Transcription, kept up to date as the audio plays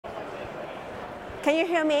Can you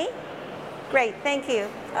hear me? Great, thank you.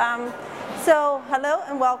 So hello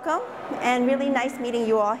and welcome, and really nice meeting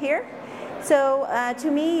you all here. So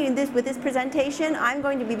to me, with this presentation, I'm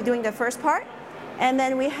going to be doing the first part. And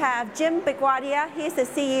then we have Jim Bugwadia. He's the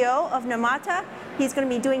CEO of Nirmata. He's going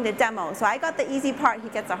to be doing the demo. So I got the easy part, he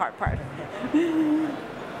gets the hard part.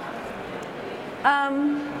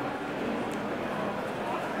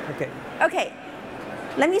 Okay,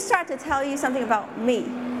 let me start to tell you something about me.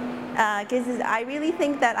 Because I really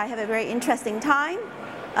think that I have a very interesting time.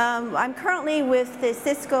 I'm currently with the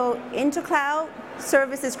Cisco Intercloud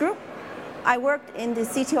Services Group. I worked in the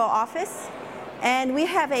CTO office, and we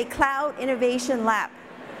have a cloud innovation lab.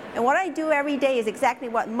 And what I do every day is exactly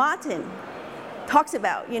what Martin talks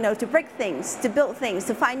about, to break things, to build things,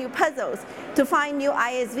 to find new puzzles, to find new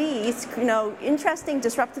ISVs, interesting,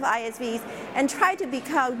 disruptive ISVs, and try to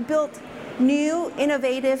build new,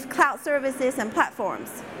 innovative cloud services and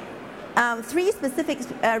platforms. Three specific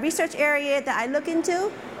research areas that I look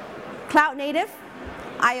into: cloud native,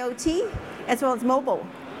 IoT, as well as mobile.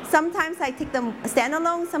 Sometimes I take them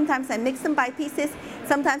standalone, sometimes I mix them by pieces,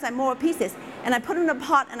 sometimes I mold pieces, and I put them in a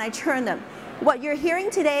pot and I churn them. What you're hearing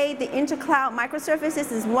today, the Intercloud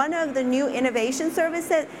Microservices, is one of the new innovation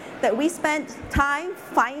services that we spent time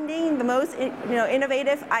finding the most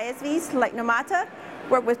innovative ISVs like Nirmata,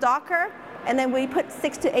 work with Docker, and then we put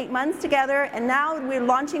 6 to 8 months together, and now we're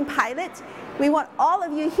launching pilot. We want all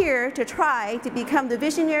of you here to try to become the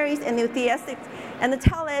visionaries and the enthusiasts and to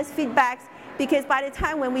tell us feedbacks, because by the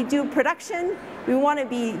time when we do production, we want to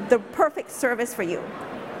be the perfect service for you.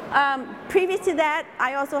 Previous to that,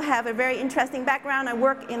 I also have a very interesting background. I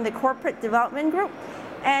work in the corporate development group,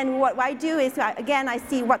 and what I do is, again, I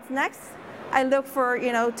see what's next. I look for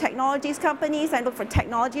technologies companies, I look for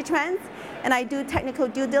technology trends, and I do technical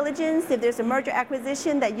due diligence. If there's a merger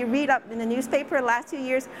acquisition that you read up in the newspaper the last 2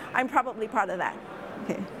 years, I'm probably part of that.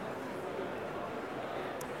 Okay.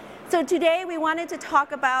 So today we wanted to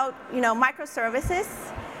talk about microservices,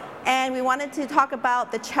 and we wanted to talk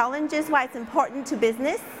about the challenges, why it's important to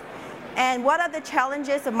business, and what are the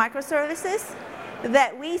challenges of microservices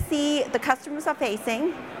that we see the customers are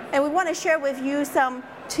facing. And we want to share with you some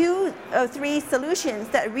 2 or 3 solutions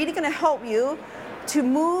that are really going to help you to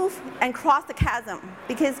move and cross the chasm,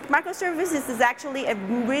 because microservices is actually a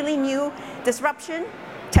really new disruption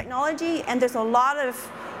technology, and there's a lot of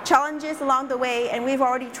challenges along the way, and we've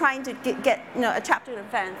already trying to get a chapter in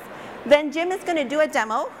advance. Then Jim is going to do a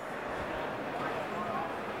demo.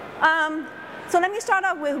 So let me start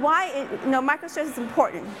off with why microservices is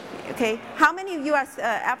important. Okay, how many of you are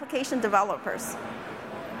application developers?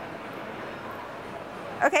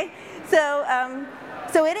 Okay,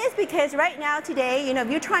 so it is because right now today, if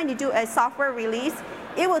you're trying to do a software release,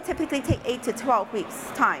 it will typically take 8 to 12 weeks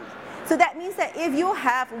time. So that means that if you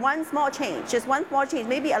have one small change, just one small change,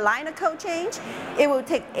 maybe a line of code change, it will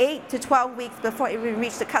take 8 to 12 weeks before it will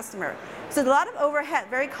reach the customer. So a lot of overhead,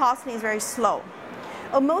 very costly, and very slow.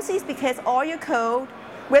 Mostly it's because all your code,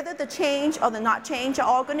 whether the change or the not change, are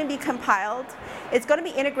all going to be compiled. It's going to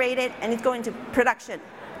be integrated, and it's going to production.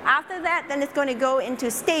 After that, then it's going to go into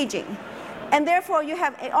staging. And therefore, you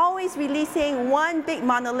have always releasing one big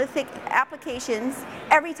monolithic applications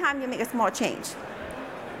every time you make a small change.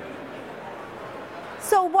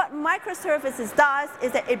 So what microservices does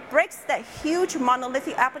is that it breaks that huge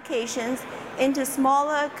monolithic applications into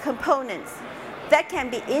smaller components that can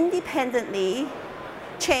be independently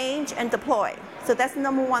changed and deployed. So that's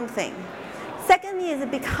number one thing. Secondly is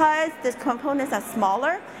that because these components are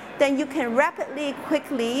smaller, then you can rapidly,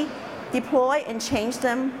 quickly deploy and change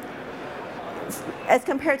them as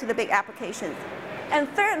compared to the big applications. And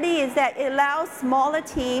thirdly is that it allows smaller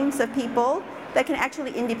teams of people that can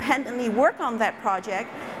actually independently work on that project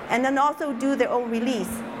and then also do their own release.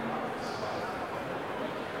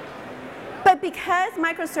 But because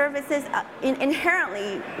microservices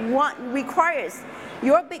inherently requires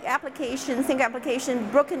your big application, single application,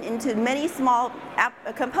 broken into many small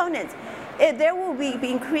components, there will be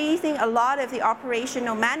increasing a lot of the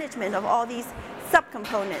operational management of all these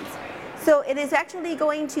subcomponents. So it is actually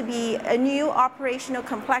going to be a new operational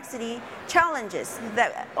complexity challenges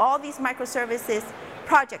that all these microservices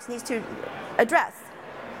projects need to address.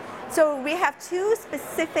 So we have 2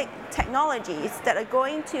 specific technologies that are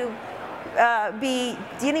going to be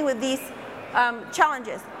dealing with these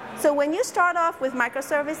challenges. So when you start off with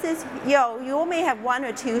microservices, you may have 1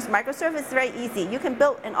 or 2 microservices. Is very easy. You can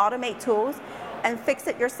build and automate tools and fix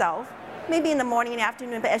it yourself, maybe in the morning and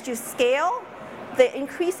afternoon. But as you scale, the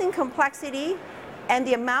increasing complexity and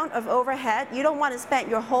the amount of overhead. You don't want to spend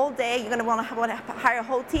your whole day, you're going to want to hire a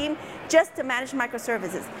whole team just to manage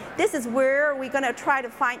microservices. This is where we're going to try to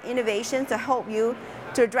find innovation to help you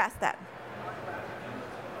to address that.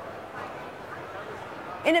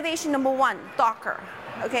 Innovation number one, Docker.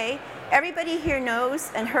 Okay? Everybody here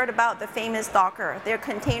knows and heard about the famous Docker, their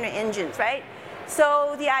container engines, right?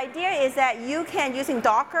 So the idea is that you can, using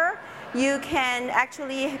Docker, you can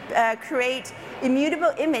actually create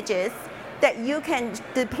immutable images that you can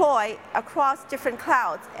deploy across different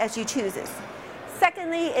clouds as you choose it.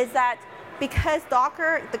 Secondly is that because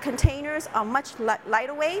Docker, the containers are much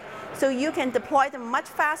lighter weight, so you can deploy them much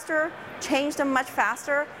faster, change them much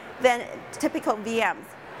faster than typical VMs.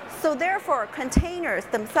 So therefore, containers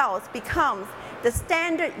themselves becomes the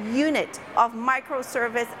standard unit of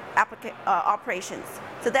microservice operations.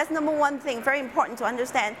 So that's number one thing, very important to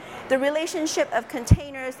understand the relationship of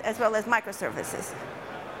containers as well as microservices.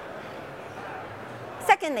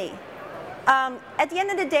 Secondly, at the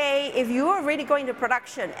end of the day, if you are really going to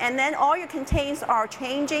production and then all your containers are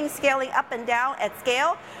changing, scaling up and down at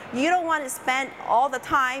scale, you don't want to spend all the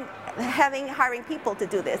time hiring people to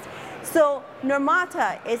do this. So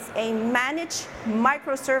Nirmata is a managed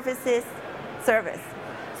microservices service.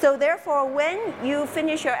 So therefore, when you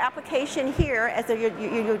finish your application here, as you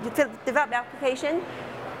develop the application,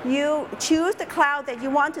 you choose the cloud that you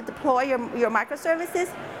want to deploy your microservices,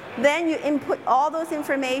 then you input all those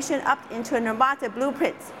information up into a Nirmata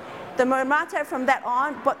blueprint. The Nirmata from that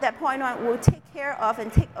point on will take care of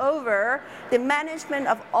and take over the management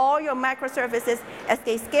of all your microservices as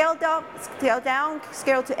they scale down,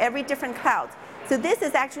 scale to every different cloud. So this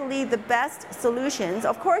is actually the best solutions.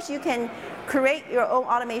 Of course, you can create your own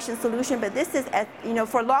automation solution, but this is,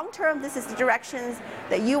 for long term, this is the directions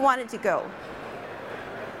that you want it to go.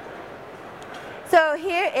 So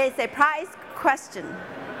here is a prize question.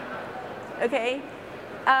 Okay,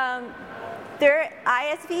 they're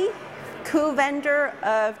ISV co-vendor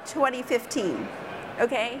of 2015.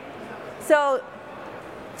 Okay, so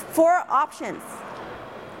 4 options.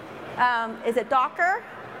 Is it Docker,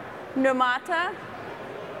 Nirmata,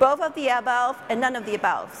 both of the above, and none of the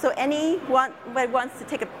above? So anyone that wants to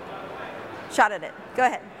take a shot at it, go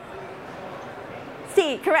ahead.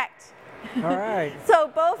 C, correct. All right. So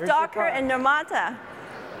both Docker and Nirmata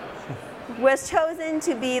was chosen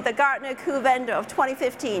to be the Gartner co-vendor of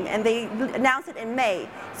 2015, and they announced it in May.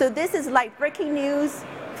 So this is like breaking news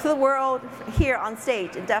for the world here on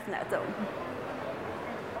stage in DevNet.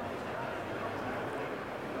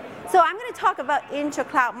 So I'm going to talk about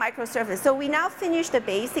Intercloud microservice. So we now finished the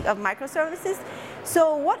basic of microservices.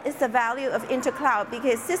 So what is the value of Intercloud?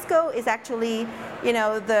 Because Cisco is actually,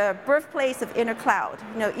 the birthplace of Intercloud,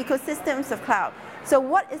 ecosystems of cloud. So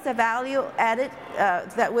what is the value added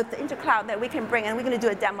that with the Intercloud that we can bring? And we're going to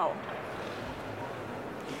do a demo.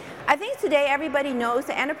 I think today everybody knows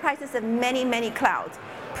that enterprises have many, many clouds.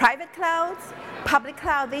 Private clouds, public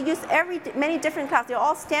cloud, they use many different clouds. They're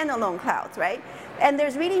all standalone clouds, right? And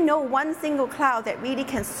there's really no one single cloud that really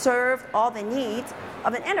can serve all the needs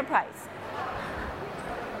of an enterprise.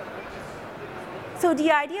 So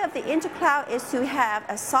the idea of the Intercloud is to have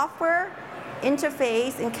a software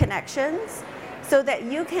interface and connections so that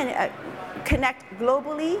you can connect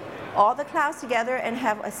globally all the clouds together and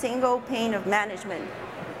have a single pane of management.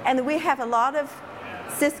 And we have a lot of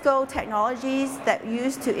Cisco technologies that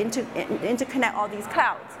use to interconnect all these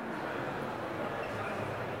clouds.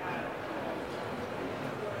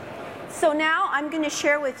 So now I'm going to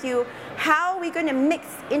share with you how we're going to mix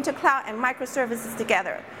Intercloud and microservices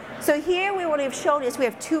together. So here what we've shown is we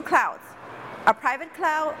have 2 clouds, a private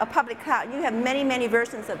cloud, a public cloud. You have many, many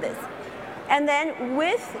versions of this. And then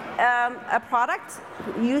with a product,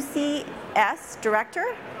 UCS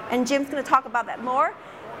Director, and Jim's going to talk about that more,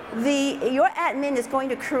 your admin is going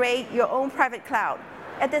to create your own private cloud.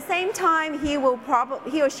 At the same time, he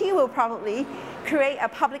or she will probably create a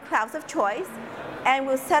public cloud of choice and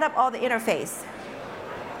will set up all the interface.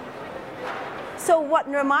 So what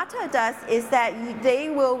Nirmata does is that they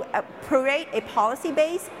will create a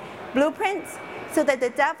policy-based blueprint so that the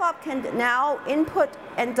DevOps can now input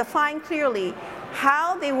and define clearly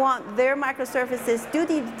how they want their microservices to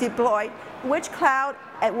be deployed, which cloud,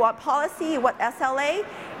 at what policy, what SLA,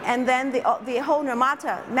 and then the whole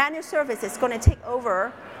Nirmata managed service is going to take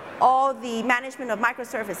over all the management of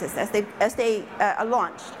microservices as they are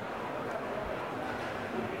launched.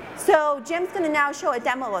 So Jim's going to now show a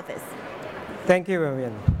demo of this. Thank you,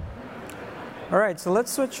 Vivian. All right, so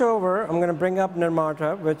let's switch over. I'm going to bring up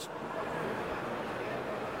Nirmata,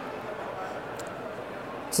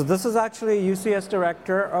 so this is actually UCS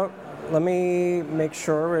Director. Oh, let me make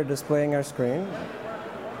sure we're displaying our screen.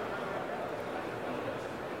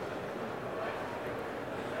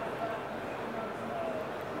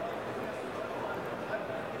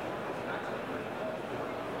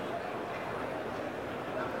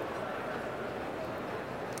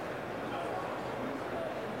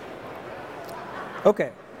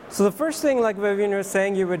 Okay, so the first thing, like Vivian was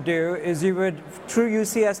saying, you would do is you would, through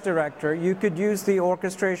UCS Director, you could use the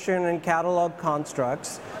orchestration and catalog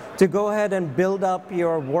constructs to go ahead and build up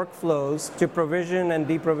your workflows to provision and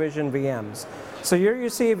deprovision VMs. So here you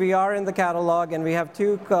see we are in the catalog, and we have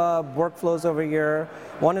two workflows over here.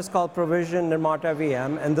 One is called Provision Nirmata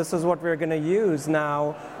VM, and this is what we're going to use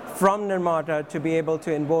now from Nirmata to be able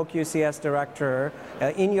to invoke UCS Director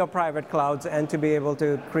in your private clouds and to be able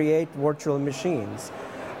to create virtual machines.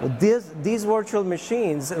 These virtual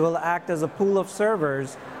machines will act as a pool of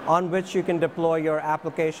servers on which you can deploy your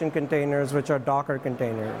application containers, which are Docker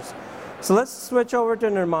containers. So let's switch over to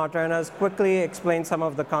Nirmata, and I'll quickly explain some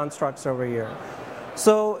of the constructs over here.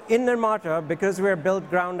 So in Nirmata, because we're built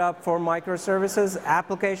ground up for microservices,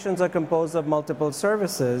 applications are composed of multiple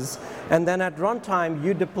services, and then at runtime,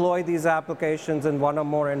 you deploy these applications in one or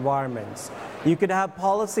more environments. You could have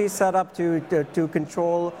policies set up to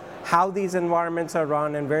control how these environments are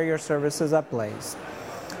run and where your services are placed.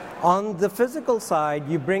 On the physical side,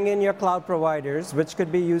 you bring in your cloud providers, which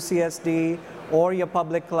could be UCSD or your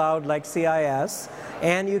public cloud like CIS,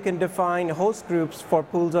 and you can define host groups for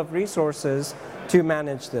pools of resources to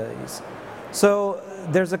manage these. So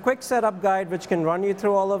there's a quick setup guide which can run you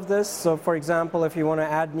through all of this. So for example, if you want to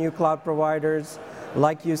add new cloud providers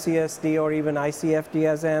like UCSD or even ICFD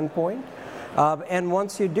as an endpoint, and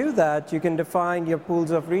once you do that, you can define your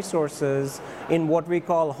pools of resources in what we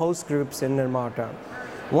call host groups in Nirmata.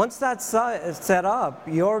 Once that's set up,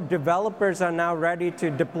 your developers are now ready to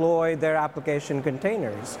deploy their application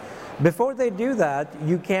containers. Before they do that,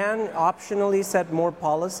 you can optionally set more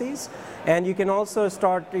policies, and you can also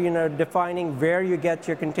start defining where you get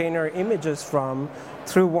your container images from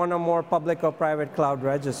through one or more public or private cloud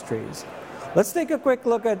registries. Let's take a quick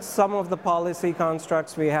look at some of the policy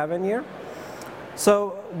constructs we have in here.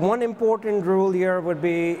 So one important rule here would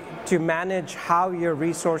be to manage how your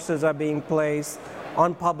resources are being placed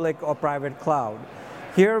on public or private cloud.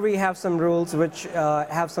 Here we have some rules which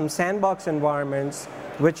have some sandbox environments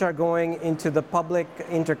which are going into the public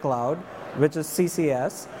intercloud, which is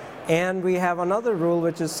CCS. And we have another rule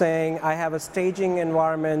which is saying I have a staging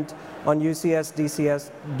environment on UCS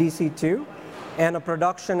DC2 and a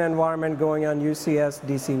production environment going on UCS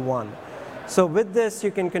DC1. So with this,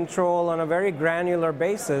 you can control on a very granular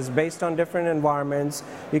basis based on different environments.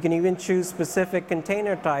 You can even choose specific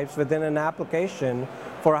container types within an application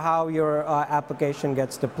for how your application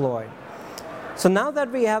gets deployed. So now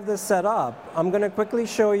that we have this set up, I'm going to quickly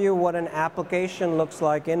show you what an application looks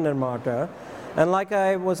like in Nirmata. And like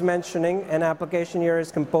I was mentioning, an application here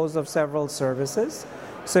is composed of several services.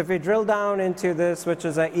 So if we drill down into this, which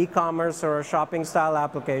is an e-commerce or a shopping style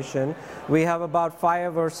application, we have about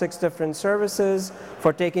 5 or 6 different services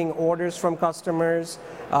for taking orders from customers,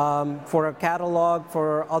 for a catalog,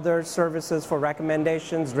 for other services, for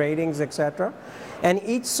recommendations, ratings, etc. And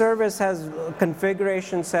each service has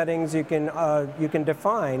configuration settings you can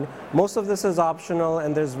define. Most of this is optional,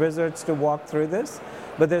 and there's wizards to walk through this.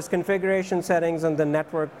 But there's configuration settings on the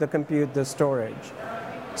network, the compute, the storage.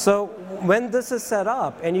 So when this is set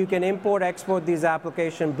up and you can import, export these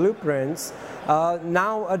application blueprints,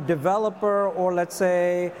 now a developer, or let's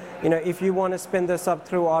say, if you want to spin this up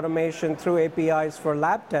through automation, through APIs for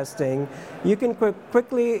lab testing, you can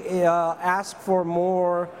quickly ask for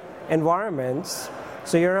more environments.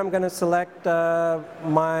 So here I'm going to select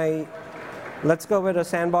let's go with a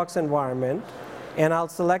sandbox environment, and I'll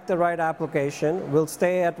select the right application. We'll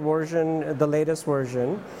stay at the latest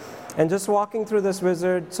version. And just walking through this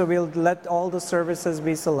wizard, so we'll let all the services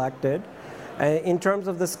be selected. In terms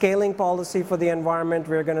of the scaling policy for the environment,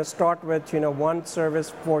 we're going to start with one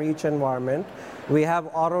service for each environment. We have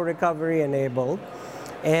auto recovery enabled.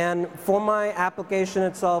 And for my application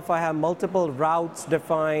itself, I have multiple routes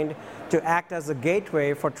defined to act as a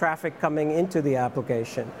gateway for traffic coming into the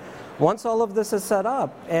application. Once all of this is set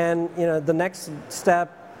up, and the next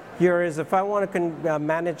step here is if I want to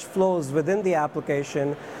manage flows within the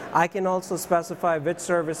application, I can also specify which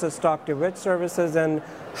services talk to which services and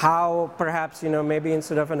how perhaps, maybe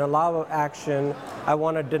instead of an allow action, I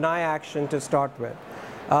want a deny action to start with.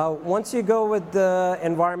 Once you go with the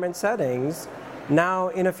environment settings, now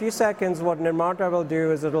in a few seconds what Nirmata will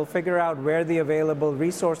do is it will figure out where the available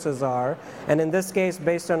resources are. And in this case,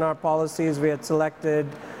 based on our policies, we had selected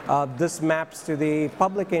this maps to the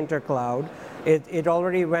public intercloud. It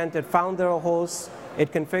already went, it found the hosts,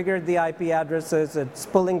 it configured the IP addresses, it's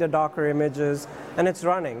pulling the Docker images, and it's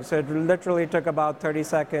running. So it literally took about 30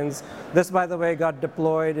 seconds. This, by the way, got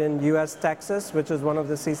deployed in US Texas, which is one of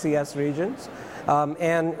the CCS regions.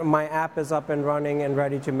 And my app is up and running and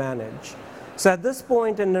ready to manage. So at this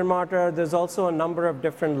point in Nirmata, there's also a number of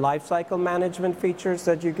different lifecycle management features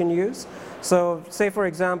that you can use. So say, for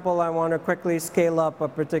example, I want to quickly scale up a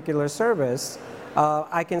particular service.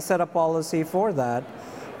 I can set a policy for that.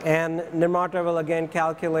 And Nirmata will again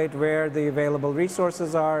calculate where the available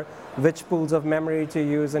resources are, which pools of memory to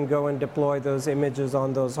use, and go and deploy those images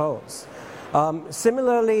on those hosts.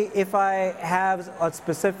 Similarly, if I have a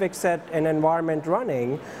specific set and environment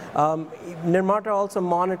running, Nirmata also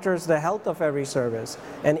monitors the health of every service.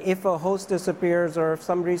 And if a host disappears or if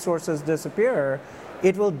some resources disappear,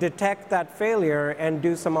 it will detect that failure and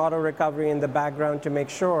do some auto recovery in the background to make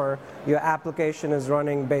sure your application is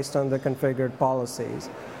running based on the configured policies.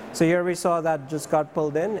 So here we saw that just got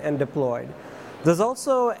pulled in and deployed. There's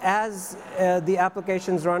also, as the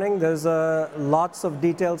application's running, there's lots of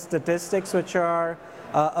detailed statistics which are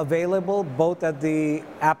available both at the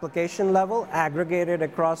application level, aggregated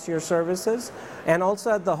across your services, and also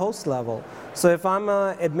at the host level. So if I'm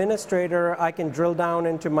an administrator, I can drill down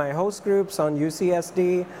into my host groups on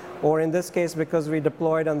UCSD, or in this case, because we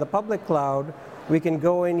deployed on the public cloud, we can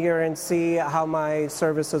go in here and see how my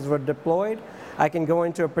services were deployed. I can go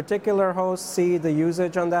into a particular host, see the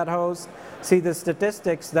usage on that host, see the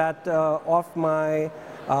statistics that of my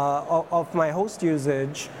host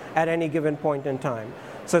usage at any given point in time.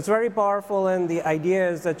 So it's very powerful, and the idea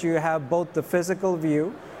is that you have both the physical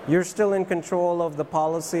view, you're still in control of the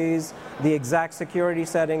policies, the exact security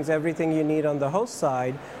settings, everything you need on the host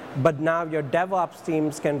side, but now your DevOps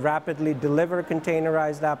teams can rapidly deliver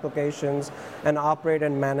containerized applications and operate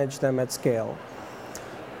and manage them at scale.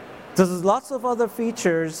 There's lots of other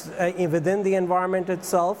features within the environment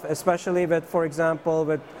itself, especially with, for example,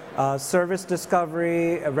 with service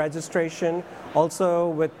discovery, registration, also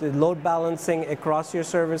with the load balancing across your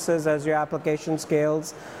services as your application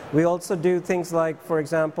scales. We also do things like, for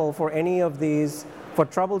example, for any of these, for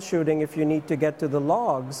troubleshooting, if you need to get to the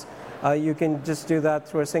logs, you can just do that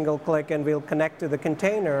through a single click, and we'll connect to the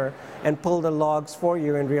container and pull the logs for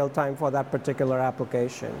you in real time for that particular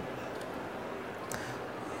application.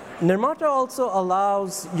 Nirmata also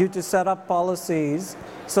allows you to set up policies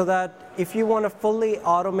so that if you want to fully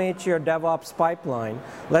automate your DevOps pipeline,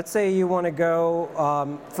 let's say you want to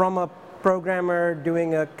go from a programmer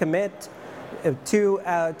doing a commit to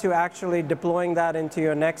actually deploying that into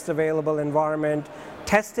your next available environment,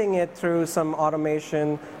 testing it through some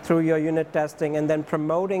automation, through your unit testing, and then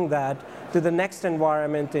promoting that to the next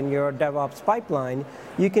environment in your DevOps pipeline.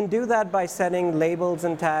 You can do that by setting labels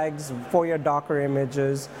and tags for your Docker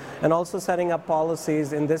images, and also setting up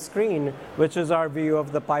policies in this screen, which is our view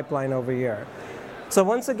of the pipeline over here. So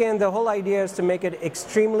once again, the whole idea is to make it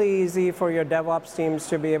extremely easy for your DevOps teams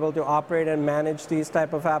to be able to operate and manage these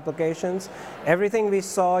type of applications. Everything we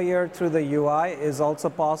saw here through the UI is also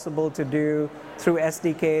possible to do through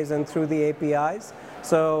SDKs and through the APIs.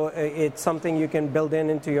 So it's something you can build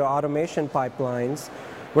into your automation pipelines.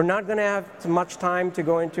 We're not going to have much time to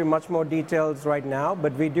go into much more details right now,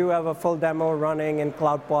 but we do have a full demo running in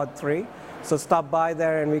CloudPod 3. So stop by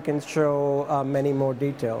there and we can show many more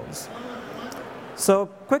details. So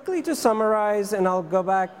quickly to summarize, and I'll go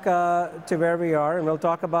back to where we are, and we'll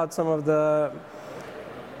talk about some of the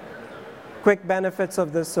quick benefits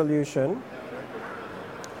of this solution.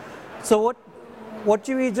 So what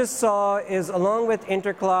we just saw is, along with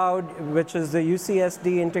Intercloud, which is the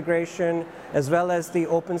UCSD integration, as well as the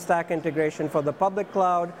OpenStack integration for the public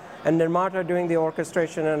cloud, and Nirmata doing the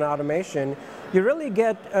orchestration and automation, you really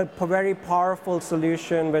get a very powerful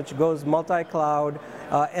solution which goes multi-cloud,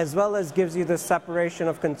 as well as gives you the separation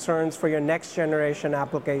of concerns for your next generation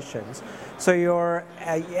applications. So you're,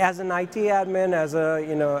 as an IT admin, as a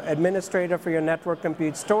administrator for your network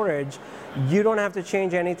compute storage, you don't have to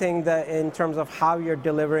change anything in terms of how you're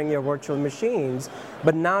delivering your virtual machines,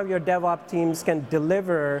 but now your DevOps teams can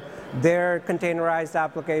deliver their containerized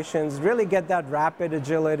applications, really get that rapid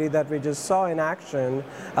agility that we just saw in action,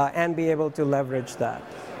 and be able to leverage that.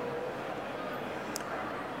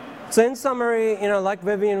 So in summary, like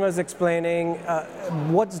Vivian was explaining,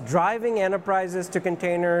 what's driving enterprises to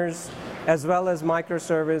containers as well as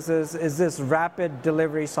microservices is this rapid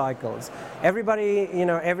delivery cycles. Everybody,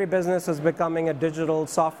 every business is becoming a digital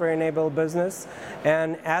software-enabled business,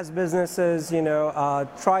 and as businesses,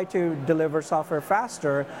 try to deliver software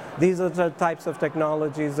faster, these are the types of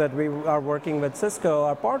technologies that we are working with Cisco,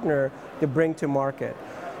 our partner, to bring to market.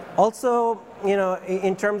 Also,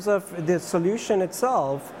 in terms of the solution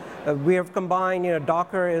itself, we have combined,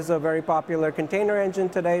 Docker is a very popular container engine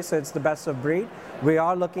today, so it's the best of breed. We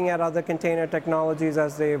are looking at other container technologies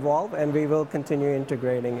as they evolve, and we will continue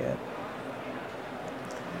integrating it.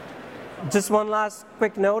 Just one last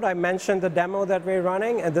quick note. I mentioned the demo that we're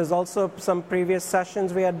running, and there's also some previous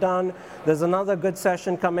sessions we had done. There's another good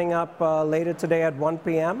session coming up later today at 1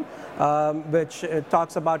 p.m., which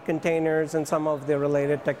talks about containers and some of the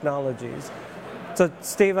related technologies. So,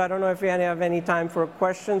 Steve, I don't know if you have any time for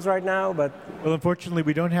questions right now, but... Well, unfortunately,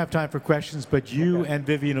 we don't have time for questions, but you and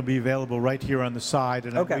Vivian will be available right here on the side,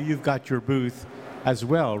 and I know you've got your booth as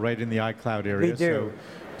well, right in the iCloud area. We do. So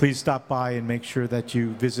please stop by and make sure that you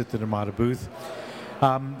visit the Nirmata booth.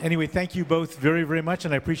 Anyway, thank you both very, very much,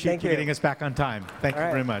 and I appreciate you getting us back on time. Thank you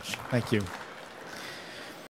very much. Thank you.